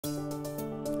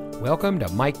Welcome to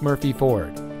Mike Murphy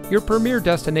Ford, your premier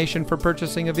destination for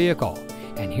purchasing a vehicle.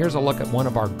 And here's a look at one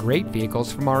of our great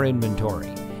vehicles from our inventory,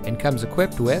 and comes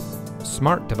equipped with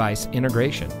smart device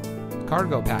integration,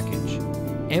 cargo package,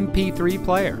 MP3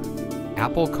 player,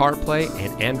 Apple CarPlay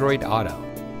and Android Auto,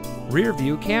 rear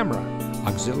view camera,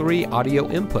 auxiliary audio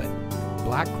input,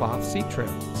 black cloth seat trim,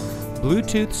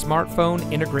 Bluetooth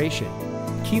smartphone integration,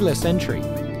 keyless entry,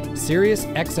 Sirius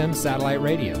XM satellite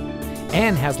radio,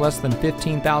 and has less than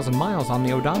 15,000 miles on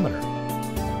the odometer.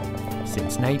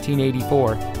 Since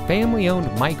 1984,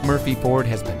 family-owned Mike Murphy Ford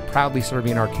has been proudly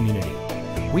serving our community.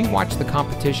 We watch the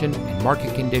competition and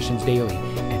market conditions daily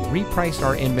and reprice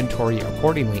our inventory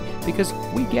accordingly because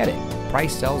we get it.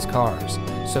 Price sells cars.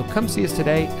 So come see us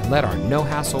today and let our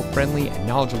no-hassle, friendly, and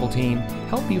knowledgeable team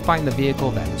help you find the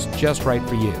vehicle that is just right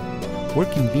for you. We're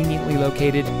conveniently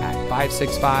located at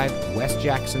 565 West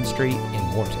Jackson Street in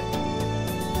Morton.